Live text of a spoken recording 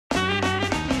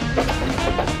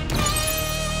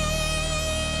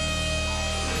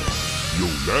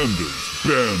YolanDa's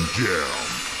Band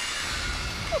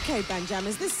Jam. Okay, Band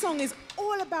Jammers, this song is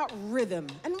all about rhythm,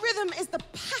 and rhythm is the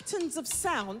patterns of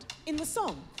sound in the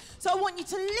song. So I want you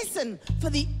to listen for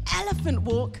the elephant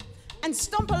walk and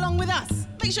stomp along with us.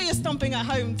 Make sure you're stomping at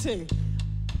home too.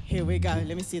 Here we go,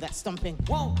 let me see that stomping.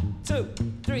 1, 2,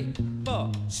 3,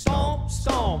 4. Stomp,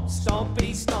 stomp,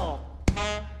 stompy stomp.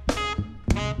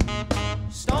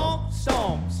 Stomp,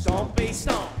 stomp, stompy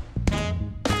stomp.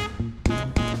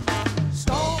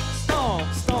 Stomp, stomp,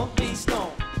 stompy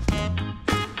stomp.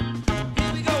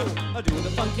 Here we go. I do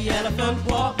the funky elephant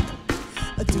walk.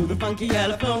 I do the funky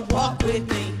elephant walk with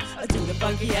me. I do the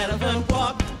funky elephant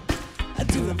walk. I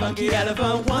do the funky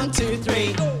elephant 1, 2,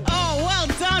 3. Oh, well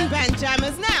done, Band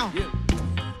Jammers. Now,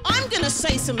 I'm gonna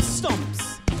say some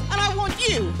stomps, and I want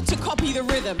you to copy the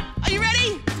rhythm. Are you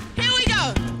ready? Here we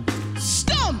go.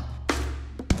 Stomp.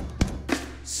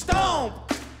 Stomp.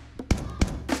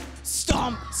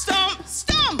 Stomp, stomp,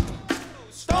 stomp.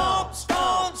 Stomp,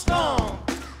 stomp,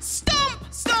 stomp. Stomp,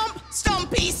 stomp,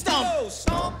 stompy stomp. Oh,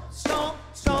 stomp, stomp,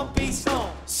 stompy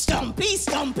stomp. Stompy,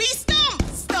 stompy, stomp,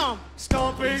 stomp.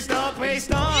 Stompy, stompy,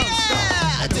 stomp.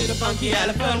 Yeah! I do the funky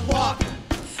elephant walk.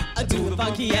 I do the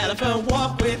funky elephant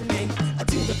walk with me. I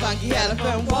do the funky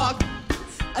elephant walk.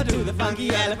 I do the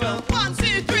funky elephant 1,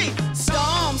 2, 3.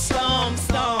 Stomp, stomp,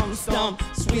 stomp, stomp.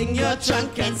 Swing your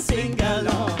trunk and sing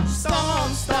along.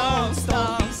 Stomp, stomp,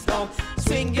 stomp, stomp.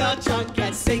 Swing your trunk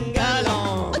and sing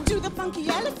along. I do the funky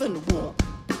elephant walk.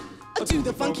 I do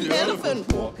the funky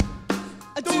elephant walk.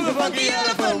 I do the funky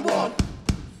elephant walk.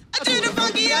 I do the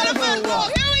funky elephant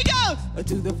walk. Here we go. I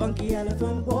do the funky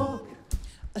elephant walk.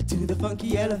 I do the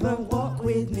funky elephant walk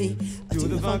with me. I do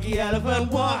the funky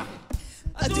elephant walk.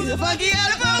 I do the funky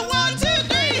elephant 1, 2,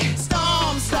 3.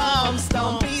 Stomp, stomp,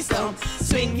 stompy stomp.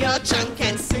 Swing your trunk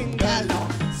and sing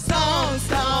along. Stomp,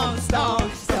 stomp,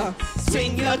 stomp, stomp.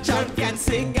 Swing your trunk and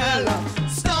sing along.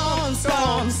 Stomp,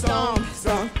 stomp, stomp,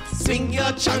 stomp. Swing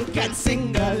your trunk and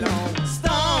sing along.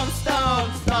 Stomp,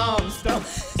 stomp, stomp, stomp.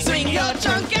 Swing your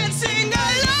trunk and